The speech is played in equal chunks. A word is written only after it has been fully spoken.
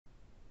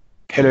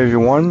Hello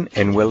everyone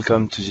and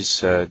welcome to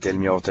this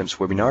DELMIA Ortems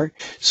webinar.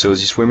 So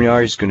this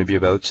webinar is going to be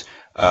about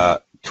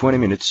 20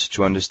 minutes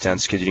to understand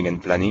scheduling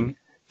and planning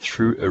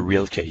through a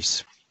real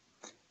case.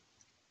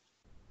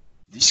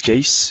 This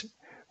case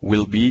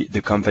will be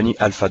the company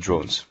Alpha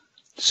Drones.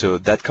 So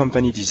that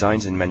company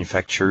designs and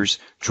manufactures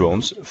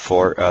drones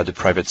for the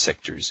private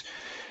sectors.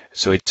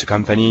 So it's a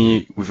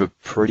company with a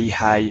pretty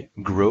high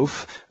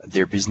growth.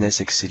 Their business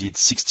exceeded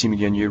 60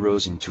 million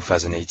euros in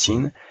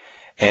 2018.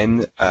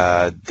 And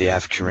they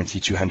have currently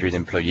 200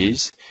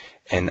 employees.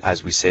 And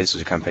as we said, so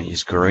the company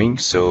is growing,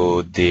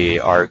 so they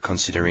are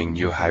considering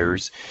new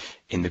hires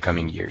in the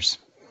coming years.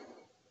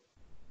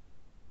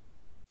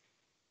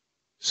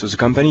 So the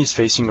company is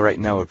facing right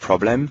now a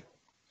problem,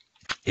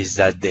 is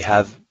that they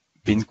have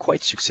been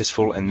quite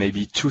successful and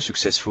maybe too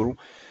successful.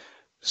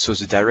 So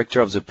the director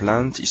of the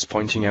plant is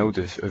pointing out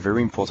a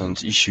very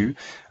important issue,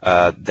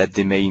 that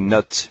they may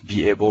not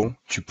be able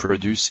to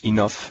produce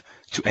enough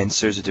to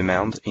answer the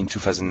demand in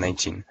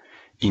 2019.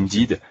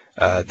 Indeed,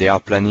 they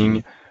are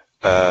planning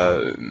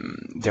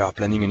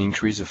an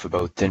increase of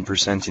about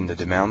 10% in the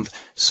demand.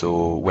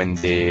 So when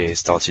they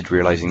started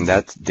realizing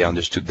that, they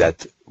understood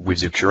that with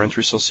the current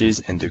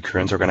resources and the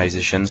current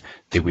organization,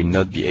 they will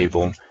not be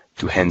able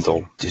to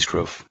handle this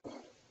growth.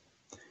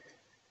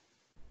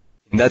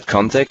 In that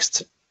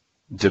context,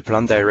 the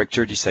plant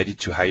director decided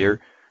to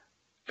hire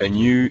a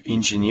new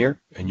engineer,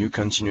 a new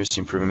continuous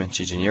improvement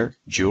engineer,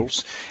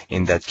 Jules,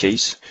 in that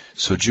case.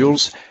 So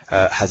Jules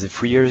has a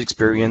 3 years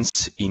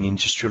experience in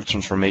industrial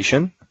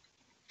transformation.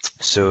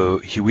 So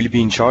he will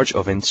be in charge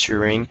of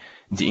ensuring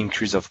the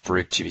increase of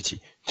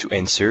productivity to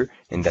answer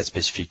in that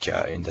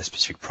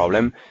specific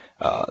problem,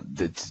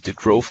 the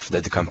growth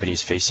that the company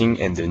is facing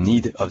and the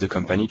need of the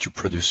company to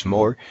produce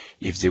more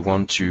if they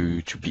want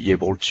to be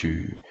able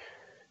to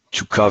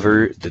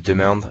cover the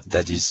demand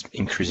that is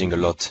increasing a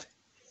lot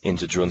in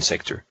the drone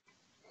sector.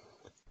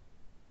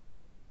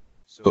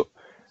 So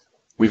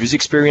with his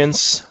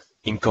experience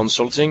in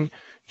consulting,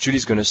 Jules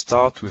is going to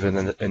start with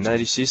an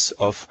analysis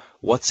of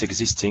what's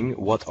existing,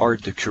 what are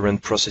the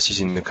current processes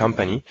in the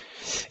company,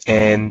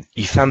 and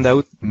he found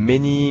out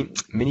many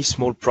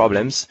small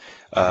problems.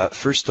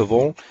 First of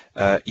all,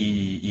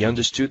 he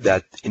understood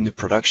that in the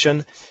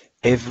production,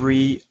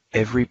 every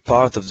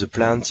part of the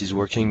plant is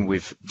working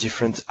with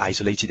different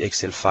isolated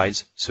Excel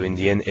files. So in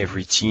the end,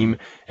 every team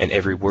and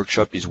every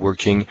workshop is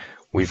working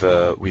with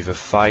a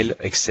file,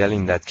 Excel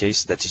in that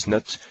case, that is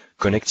not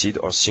connected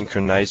or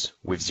synchronized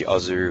with the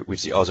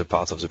other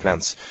part of the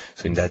plants.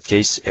 So in that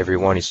case,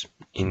 everyone is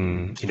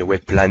in a way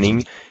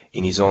planning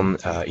in his own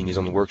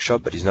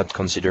workshop, but is not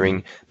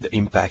considering the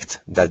impact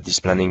that this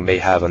planning may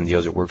have on the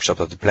other workshop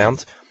of the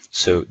plant.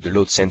 So the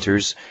load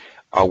centers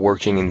are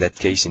working in that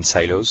case in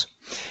silos.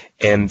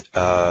 And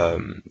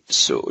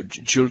so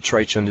Jules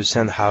tried to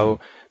understand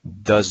how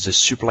does the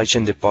supply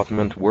chain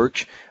department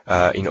work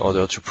in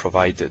order to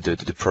provide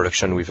the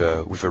production with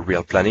a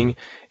real planning.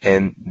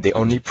 And they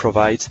only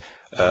provide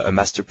a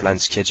master plan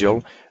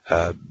schedule,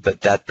 but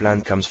that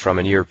plan comes from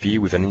an ERP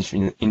with an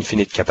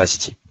infinite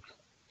capacity.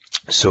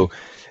 So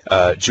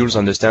Jules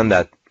understand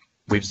that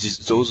with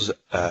those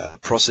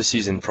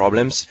processes and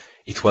problems,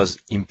 it was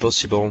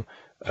impossible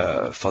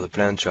for the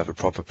plant to have a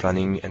proper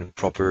planning and a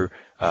proper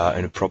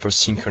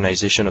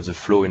synchronization of the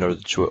flow in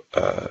order to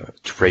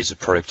raise the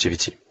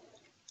productivity.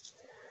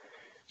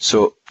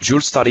 So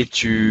Jules started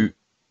to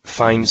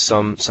find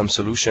some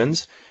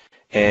solutions,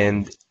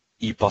 and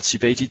he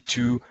participated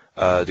to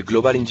the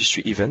Global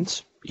Industry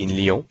event in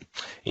Lyon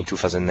in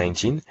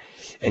 2019,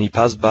 and he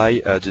passed by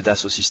the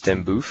Dassault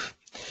System booth,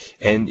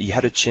 and he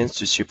had a chance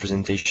to see a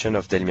presentation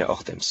of DELMIA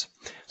Ortems.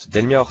 So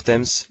DELMIA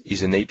Ortems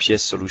is an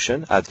APS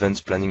solution,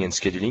 Advanced Planning and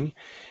Scheduling,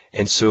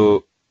 and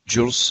so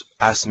Jules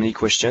asked many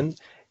questions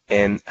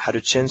and had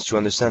a chance to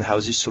understand how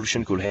this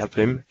solution could help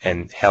him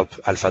and help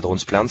Alpha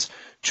Drones plants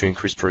to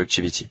increase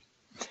productivity.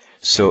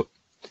 So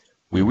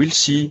we will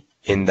see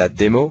in that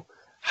demo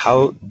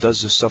how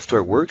does the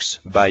software works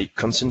by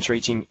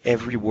concentrating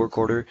every work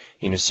order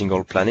in a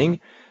single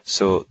planning.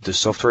 So the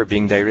software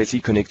being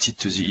directly connected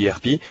to the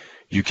ERP,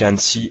 you can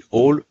see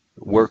all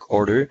work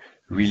order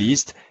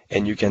released,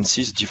 and you can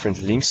see the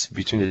different links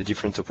between the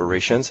different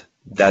operations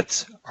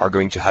that are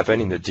going to happen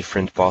in the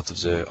different parts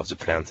of the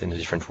plant, in the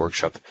different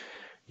workshop.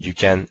 You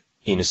can,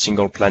 in a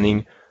single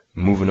planning,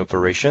 move an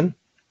operation,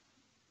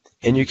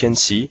 and you can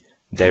see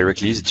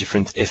directly the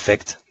different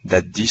effect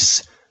that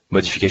this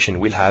modification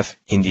will have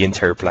in the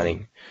entire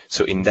planning.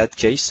 So in that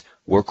case,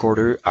 work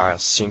orders are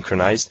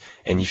synchronized,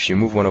 and if you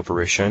move one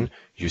operation,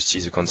 you see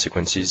the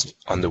consequences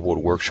on the whole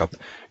workshop.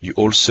 You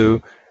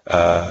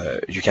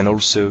can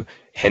also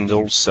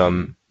handle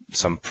some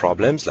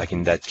problems, like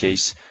in that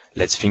case,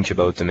 let's think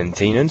about the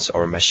maintenance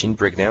or machine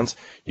breakdowns.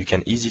 You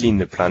can easily in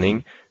the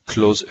planning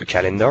close a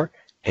calendar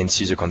and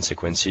see the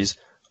consequences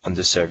on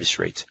the service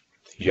rate.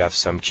 You have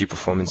some key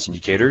performance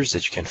indicators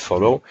that you can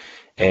follow,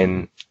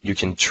 and you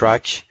can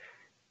track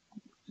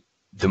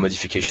the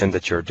modification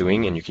that you're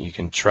doing, and you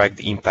can track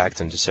the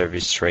impact on the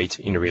service rate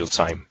in real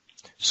time.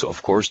 So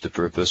of course, the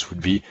purpose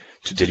would be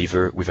to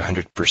deliver with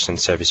 100%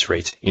 service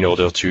rate in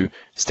order to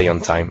stay on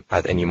time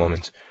at any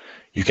moment.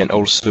 You can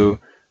also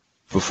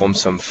perform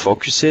some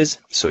focuses.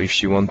 So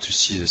if you want to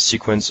see the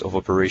sequence of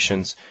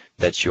operations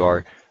that you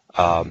are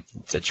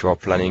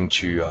planning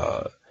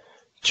to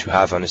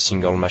have on a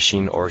single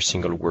machine or a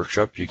single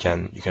workshop, you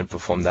can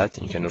perform that,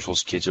 and you can also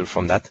schedule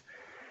from that.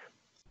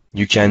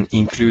 You can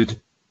include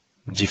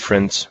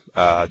different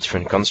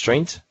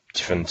constraints,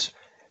 different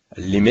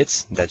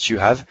limits that you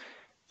have.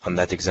 On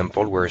that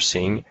example, we're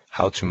seeing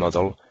how to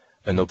model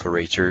an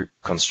operator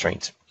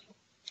constraint.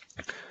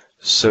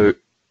 So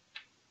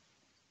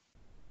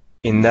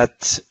in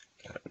that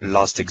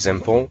last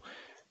example,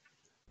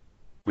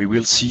 we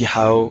will see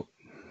how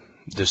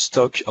the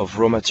stock of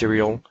raw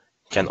material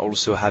can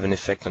also have an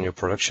effect on your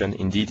production.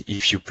 Indeed,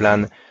 if you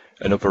plan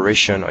an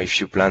operation or if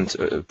you plan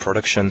a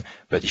production,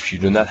 but if you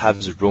do not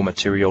have the raw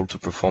material to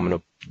perform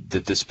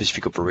the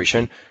specific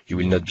operation, you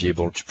will not be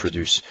able to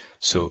produce.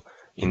 So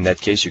in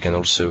that case, you can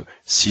also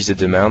see the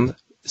demand,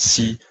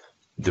 see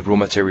the raw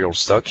material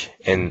stock,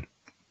 and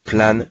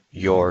plan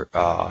your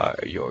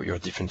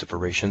different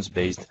operations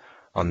based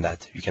on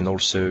that. You can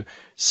also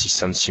see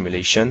some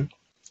simulation,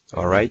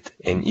 all right?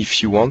 And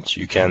if you want,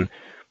 you can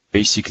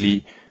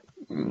basically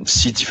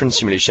see different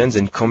simulations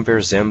and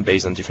compare them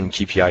based on different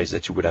KPIs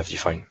that you would have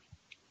defined.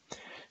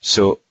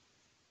 So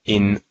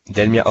in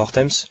DELMIA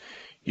Ortems,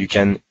 you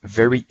can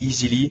very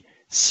easily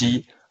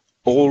see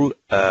all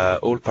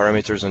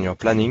parameters on your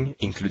planning,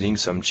 including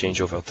some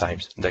changeover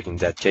times. Like in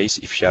that case,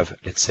 if you have,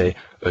 let's say,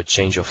 a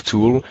change of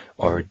tool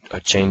or a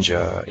change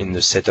in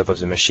the setup of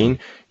the machine,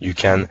 you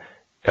can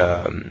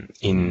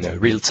in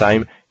real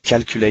time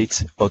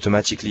calculate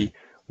automatically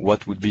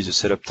what would be the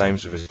setup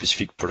times of a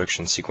specific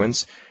production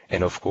sequence.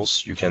 And of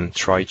course, you can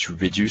try to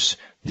reduce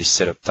this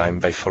setup time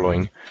by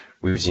following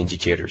with the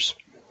indicators.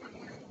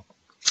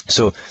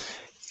 So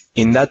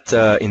in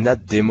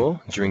that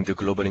demo during the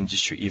Global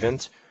Industry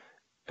event,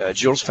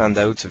 Jules found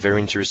out a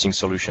very interesting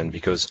solution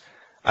because,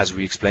 as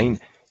we explained,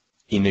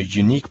 in a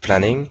unique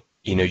planning,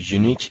 in a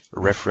unique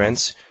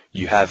reference,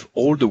 you have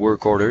all the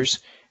work orders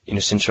in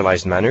a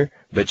centralized manner,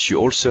 but you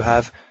also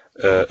have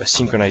a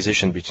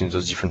synchronization between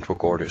those different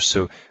work orders.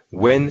 So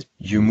when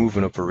you move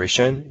an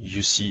operation,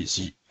 you see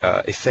the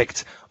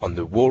effect on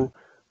the whole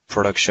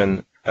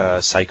production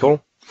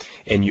cycle,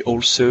 and you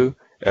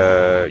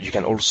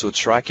can also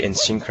track and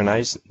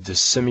synchronize the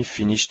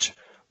semi-finished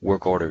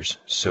work orders.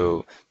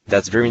 So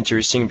that's very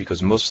interesting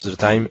because most of the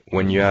time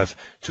when you have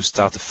to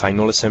start a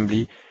final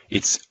assembly,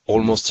 it's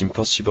almost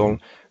impossible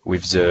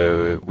with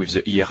the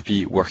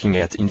ERP working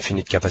at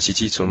infinite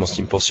capacity. It's almost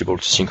impossible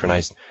to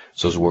synchronize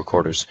those work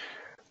orders.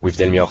 With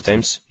DELMIA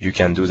Ortems, you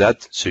can do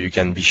that, so you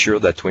can be sure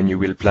that when you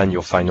will plan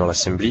your final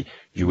assembly,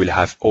 you will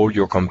have all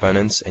your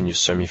components and your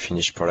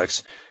semi-finished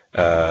products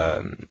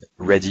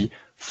ready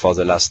for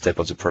the last step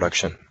of the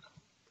production.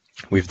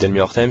 With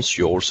DELMIA Ortems,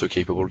 you're also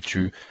capable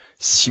to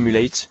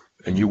simulate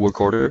a new work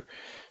order.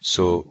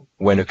 So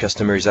when a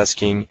customer is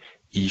asking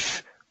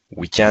if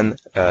we can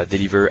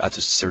deliver at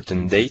a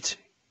certain date,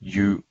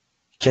 you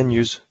can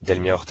use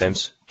DELMIA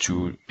Ortems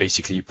to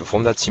basically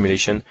perform that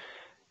simulation,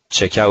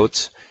 check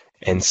out,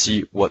 and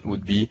see what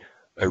would be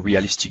a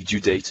realistic due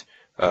date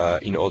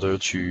in order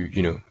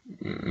to,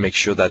 make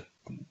sure that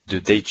the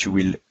date you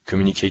will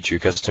communicate to your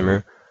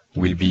customer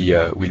will be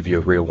a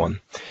real one.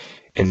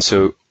 And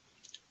so,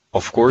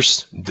 of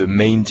course, the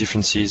main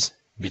differences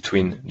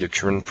between the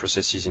current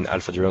processes in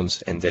Alpha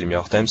Drones and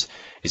DELMIA Ortems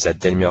is that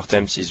DELMIA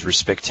Ortems is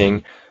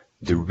respecting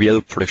the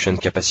real production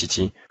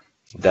capacity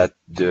that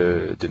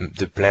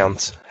the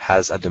plant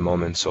has at the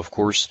moment. So, of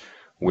course,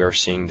 we are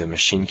seeing the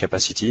machine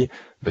capacity,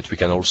 but we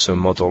can also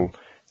model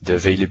the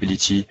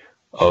availability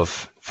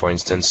of, for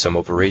instance, some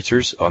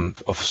operators,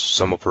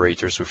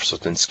 with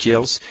certain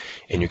skills,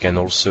 and you can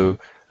also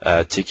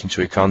take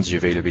into account the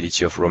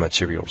availability of raw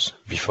materials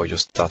before you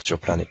start your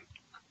planning.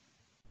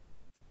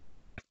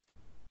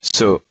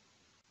 So,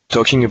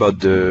 talking about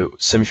the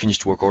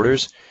semi-finished work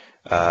orders,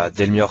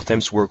 DELMIA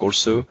Ortems work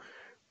also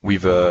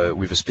with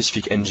a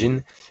specific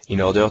engine in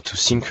order to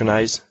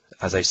synchronize,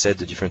 as I said,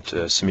 the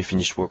different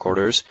semi-finished work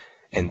orders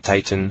and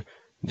tighten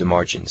the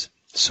margins.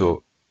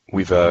 So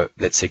with a,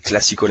 let's say,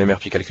 classical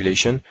MRP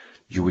calculation,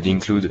 you would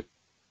include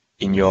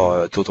in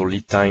your total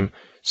lead time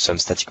some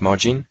static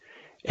margin,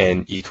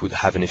 and it would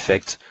have an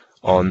effect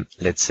on,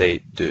 let's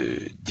say,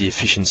 the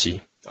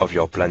efficiency of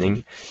your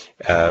planning.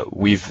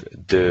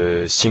 With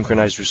the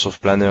synchronized resource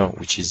planner,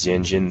 which is the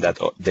engine that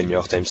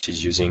DELMIA Ortems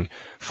is using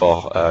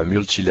for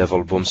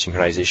multi-level BOM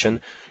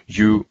synchronization,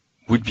 you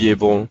would be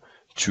able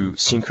to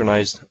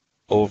synchronize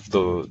all of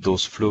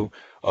those flow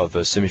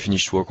of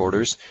semi-finished work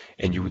orders,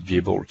 and you would be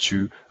able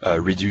to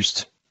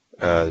reduce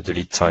the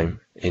lead time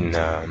in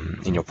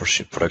your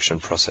production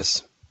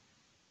process.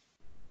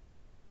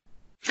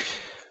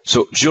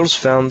 So Jules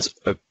found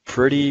a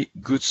pretty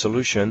good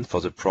solution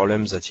for the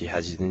problems that he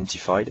has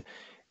identified,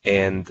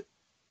 and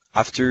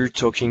after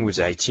talking with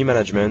the IT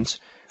management,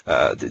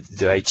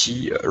 the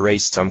IT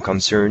raised some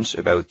concerns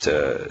about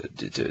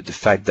the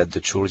fact that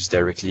the tool is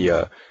directly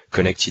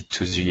connected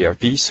to the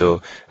ERP.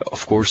 So,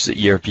 of course,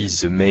 the ERP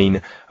is the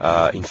main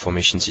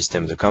information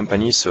system of the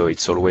company, so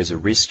it's always a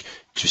risk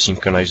to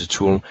synchronize the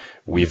tool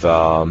with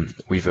an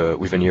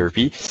ERP.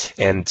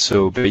 And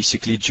so,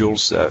 basically,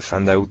 Jules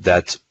found out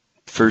that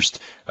first,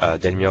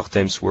 DELMIA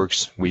Ortems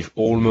works with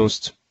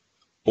almost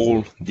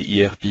all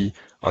the ERP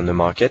on the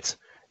market,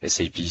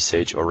 SAP,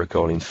 Sage,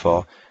 Oracle,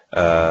 Infor,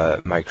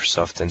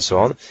 Microsoft, and so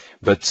on,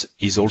 but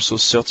is also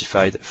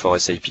certified for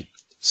SAP.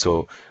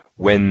 So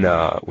when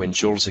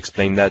Jules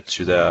explained that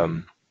to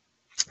the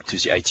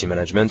IT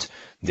management,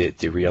 they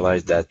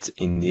realized that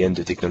in the end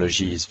the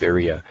technology is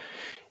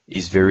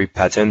very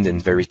patented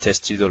and very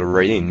tested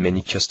already in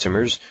many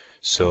customers.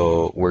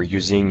 So we're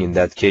using in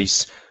that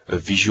case a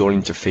visual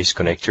interface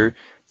connector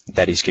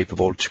that is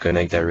capable to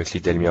connect directly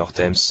DELMIA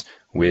Ortems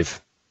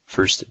with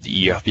first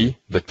the ERP,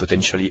 but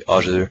potentially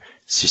other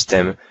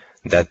system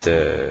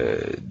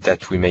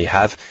that we may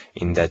have.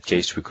 In that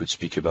case, we could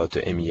speak about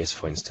the MES,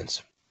 for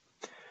instance.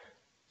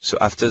 So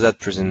after that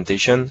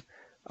presentation,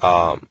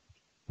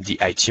 the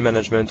IT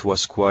management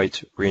was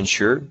quite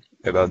reassured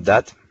about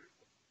that.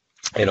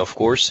 And of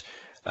course,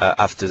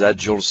 after that,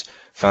 Jules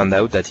found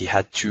out that he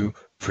had to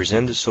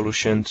present the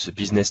solution to the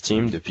business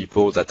team, the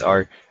people that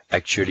are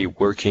actually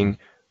working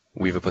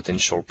with a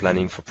potential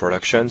planning for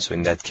production. So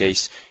in that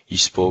case, he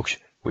spoke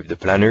with the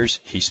planners,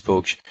 he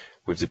spoke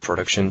with the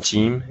production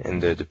team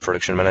and the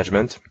production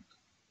management,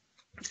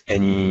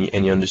 and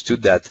he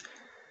understood that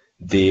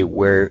they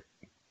were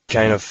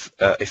kind of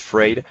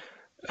afraid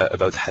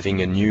about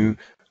having a new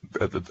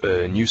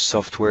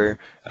software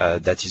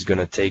that is going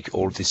to take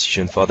all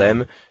decisions for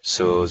them.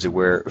 So they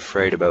were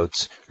afraid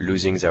about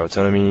losing their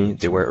autonomy.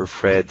 They were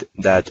afraid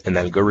that an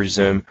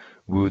algorithm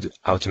would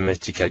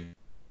automatically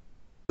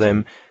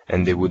them,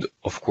 and they would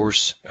of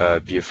course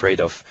be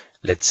afraid of,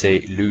 let's say,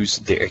 lose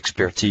their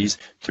expertise,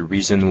 the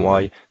reason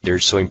why they're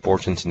so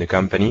important in the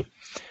company.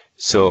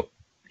 So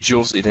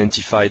Jules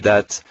identified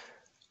that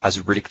as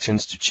a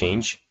reluctance to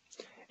change.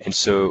 And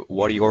so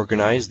what he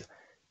organized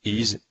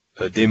is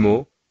a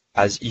demo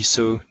as he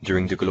saw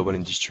during the Global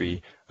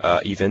Industry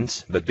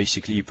event, but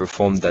basically he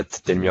performed that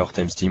DELMIA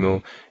Ortems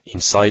demo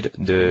inside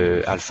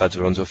the Alpha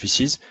Drones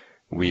offices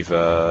with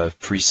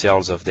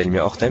pre-sales of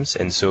DELMIA Ortems.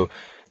 And so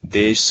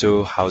they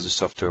saw how the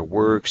software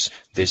works,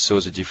 they saw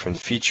the different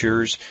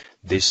features,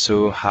 they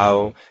saw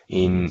how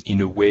in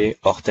a way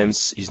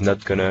Ortems is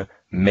not going to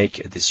make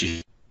a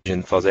decision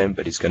for them,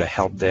 but it's going to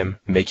help them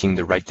making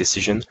the right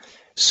decision.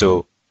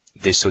 So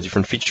they saw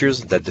different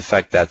features, that the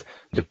fact that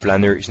the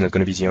planner is not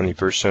going to be the only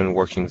person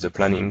working with the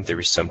planning, there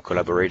is some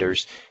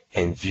collaborators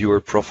and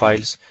viewer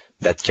profiles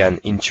that can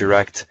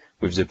interact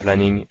with the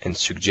planning and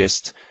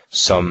suggest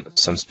some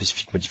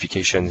specific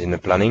modifications in the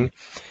planning.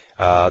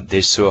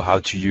 They saw how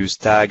to use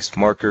tags,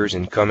 markers,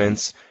 and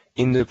comments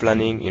in the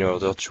planning in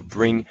order to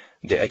bring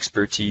the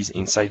expertise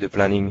inside the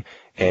planning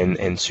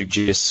and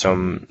suggest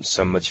some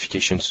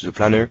modifications to the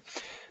planner.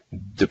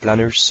 The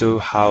planner saw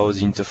how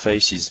the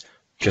interface is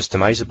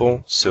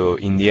customizable. So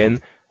in the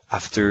end,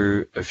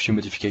 after a few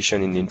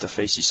modifications in the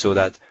interface, he saw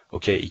that,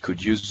 okay, he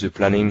could use the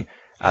planning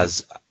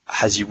as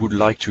he would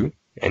like to,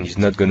 and he's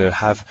not going to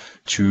have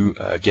to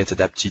get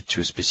adapted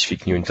to a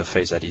specific new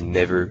interface that he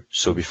never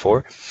saw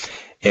before.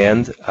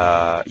 And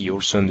he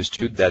also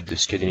understood that the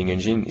scheduling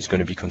engine is going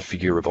to be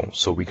configurable.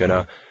 So we're going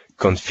to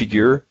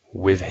configure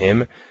with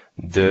him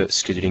the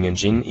scheduling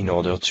engine in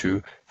order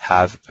to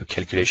have a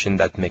calculation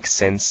that makes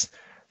sense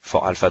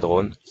for Alpha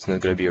Drone. It's not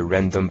going to be a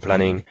random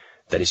planning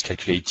that is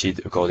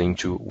calculated according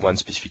to one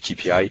specific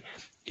KPI.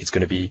 It's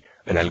going to be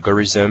an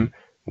algorithm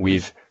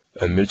with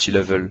a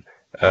multi-level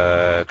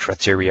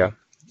criteria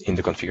in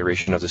the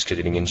configuration of the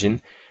scheduling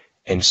engine.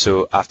 And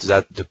so after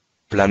that, the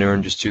planner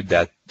understood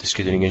that the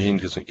scheduling engine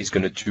is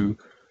going to do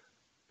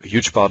a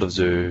huge part of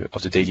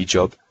the daily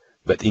job,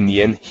 but in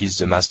the end, he's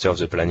the master of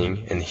the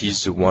planning, and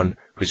he's the one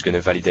who's going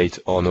to validate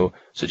or no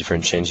the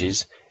different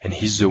changes, and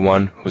he's the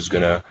one who's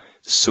going to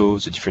show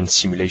the different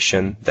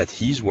simulation that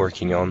he's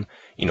working on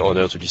in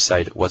order to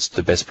decide what's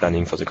the best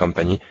planning for the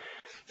company,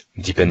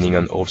 depending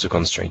on all the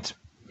constraints.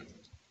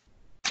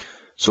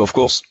 So of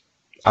course,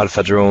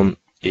 Alpha Drone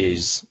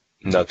is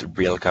not a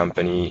real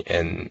company,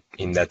 and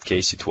in that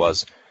case, it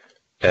was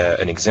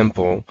an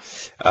example,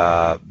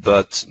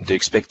 but the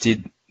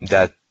expected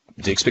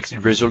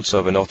results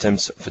of an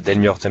Ortems, of a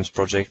DELMIA Ortems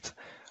project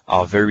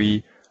are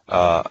very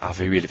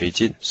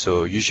elevated.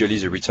 So usually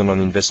the return on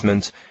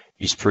investment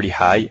is pretty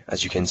high,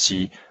 as you can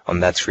see on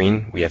that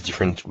screen. We have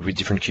different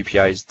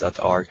KPIs that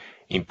are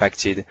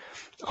impacted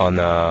on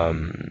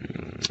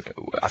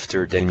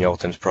after DELMIA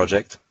Ortems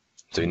project.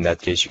 So in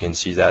that case, you can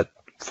see that,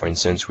 for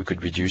instance, we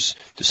could reduce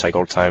the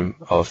cycle time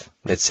of,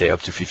 let's say,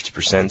 up to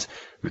 50%.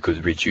 We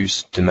could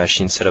reduce the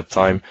machine setup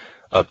time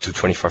up to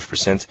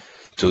 25%.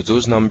 So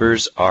those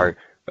numbers are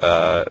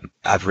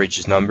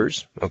average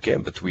numbers, okay?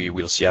 But we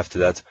will see after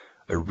that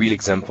a real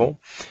example.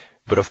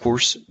 But of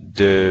course,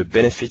 the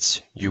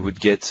benefits you would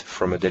get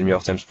from a DELMIA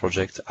Ortems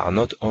project are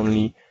not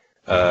only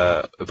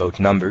about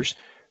numbers,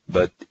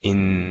 But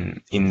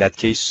in that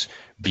case,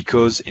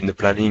 because in the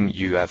planning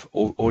you have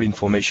all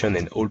information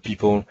and all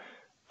people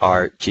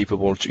are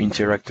capable to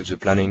interact with the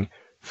planning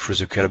through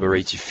the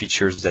collaborative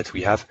features that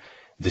we have,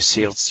 the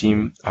sales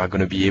team are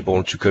going to be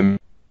able to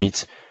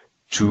commit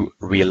to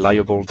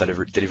reliable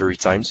delivery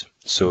times.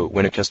 So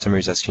when a customer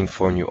is asking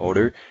for a new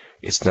order,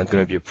 it's not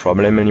going to be a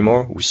problem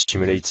anymore. We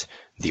simulate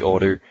the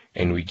order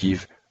and we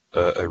give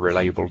a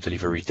reliable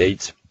delivery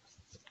date.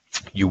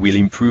 You will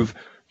improve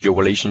your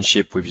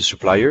relationship with your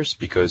suppliers,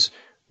 because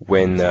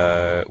when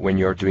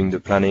you're doing the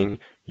planning,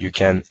 you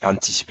can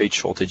anticipate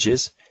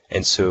shortages.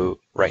 And so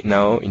right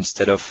now,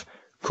 instead of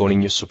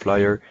calling your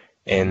supplier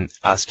and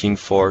asking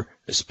for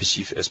a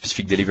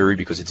specific delivery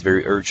because it's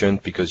very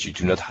urgent, because you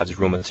do not have the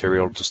raw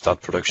material to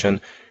start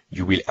production,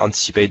 you will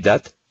anticipate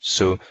that.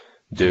 So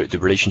the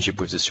relationship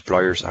with the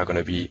suppliers are going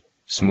to be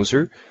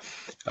smoother.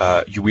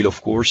 You will,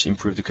 of course,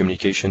 improve the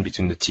communication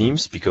between the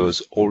teams,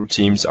 because all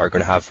teams are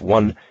going to have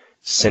one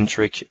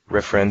centric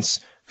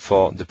reference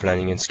for the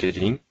planning and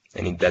scheduling.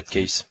 And in that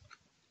case,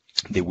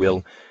 they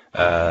will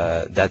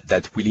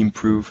that will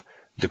improve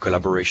the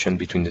collaboration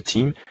between the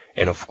team.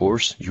 And of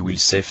course, you will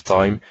save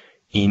time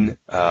in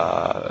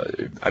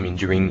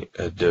during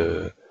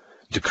the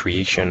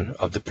creation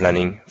of the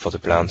planning for the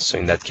plants. So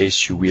in that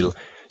case, you will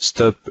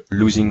stop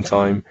losing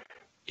time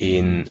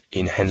in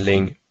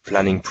handling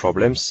planning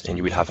problems, and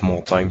you will have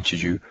more time to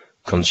do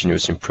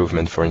continuous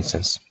improvement, for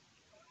instance.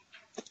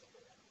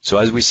 So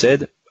as we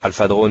said,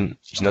 Alpha Drone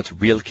is not a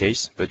real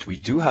case, but we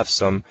do have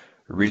some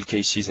real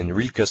cases and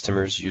real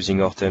customers using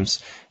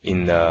Ortems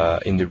in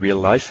the real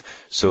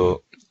life.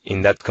 So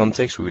in that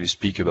context, we will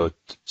speak about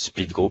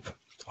Speed Group.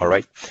 All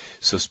right.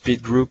 So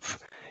Speed Group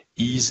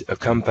is a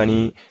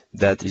company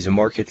that is a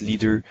market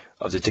leader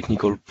of the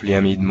technical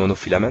polyamide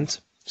monofilament.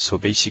 So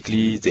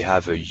basically, they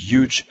have a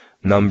huge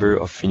number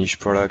of finished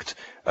product,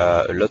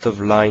 a lot of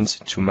lines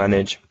to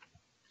manage.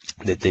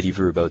 They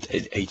deliver about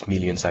 8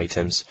 million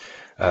items,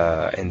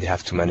 and they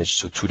have to manage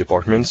two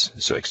departments,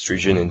 so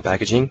extrusion and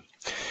packaging.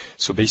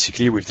 So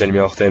basically, with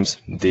DELMIA Ortems,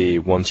 they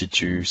wanted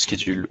to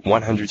schedule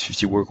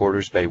 150 work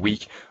orders by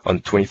week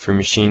on 23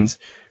 machines,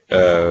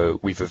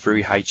 with a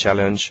very high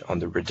challenge on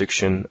the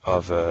reduction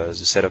of the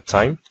setup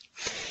time.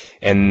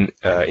 And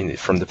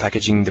from the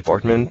packaging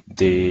department,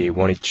 they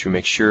wanted to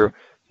make sure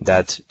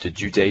that the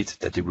due date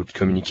that they would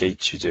communicate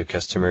to the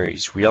customer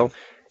is real,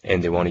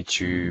 and they wanted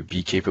to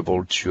be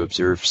capable to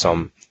observe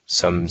some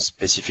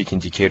specific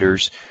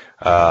indicators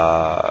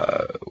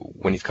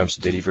when it comes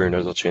to delivery in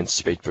order to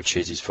anticipate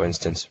purchases, for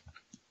instance.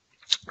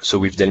 So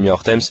with DELMIA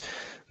Ortems,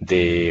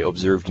 they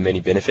observed many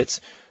benefits.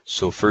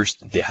 So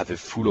first, they have a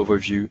full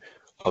overview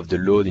of the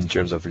load in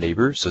terms of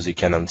labor, so they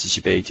can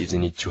anticipate if they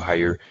need to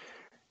hire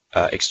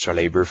extra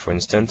labor, for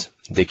instance.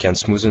 They can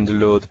smoothen the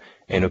load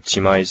and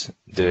optimize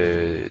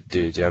the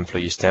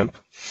employee's temp.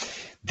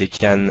 They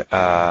can,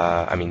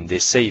 they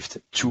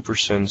saved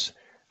 2%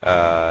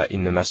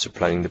 in the master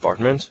planning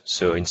department.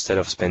 So instead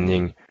of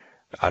spending,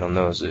 I don't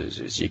know,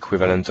 the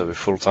equivalent of a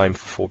full-time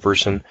for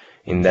 4%,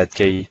 in that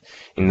case,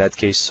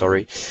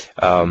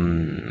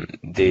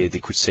 they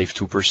could save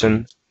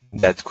 2%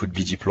 that could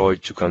be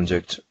deployed to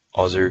conduct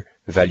other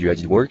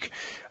value-added work.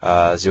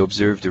 They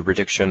observed a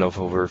reduction of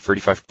over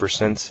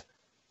 35%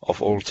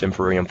 of all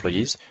temporary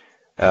employees.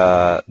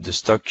 The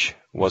stock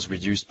was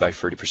reduced by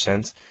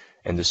 30%,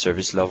 and the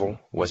service level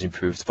was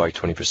improved by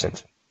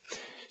 20%.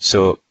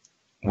 So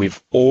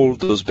with all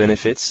those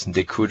benefits,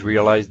 they could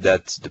realize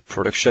that the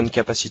production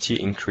capacity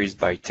increased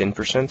by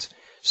 10%.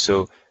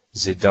 So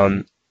they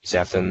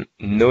have done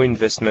no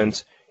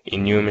investment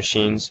in new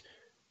machines,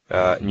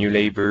 new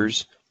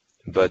laborers,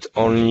 but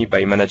only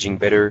by managing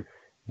better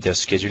their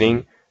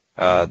scheduling,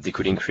 they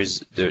could increase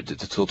the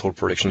total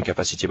production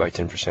capacity by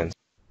 10%.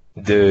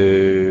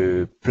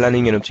 The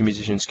planning and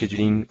optimization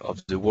scheduling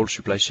of the whole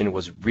supply chain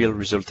was a real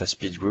result at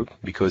Speed Group,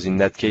 because in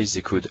that case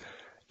they could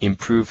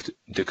improve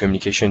the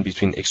communication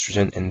between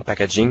extrusion and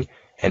packaging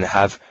and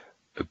have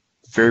a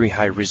very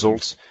high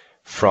results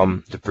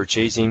from the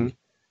purchasing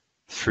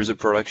through the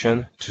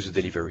production to the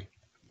delivery.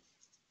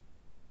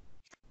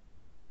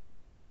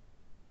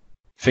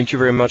 Thank you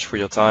very much for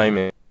your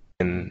time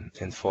and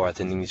for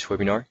attending this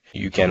webinar.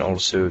 You can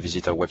also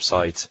visit our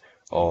website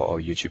or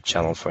YouTube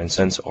channel, for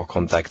instance, or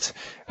contact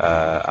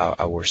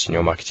our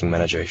senior marketing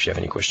manager if you have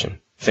any question.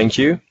 Thank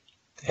you,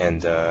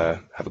 and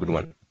have a good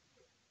one.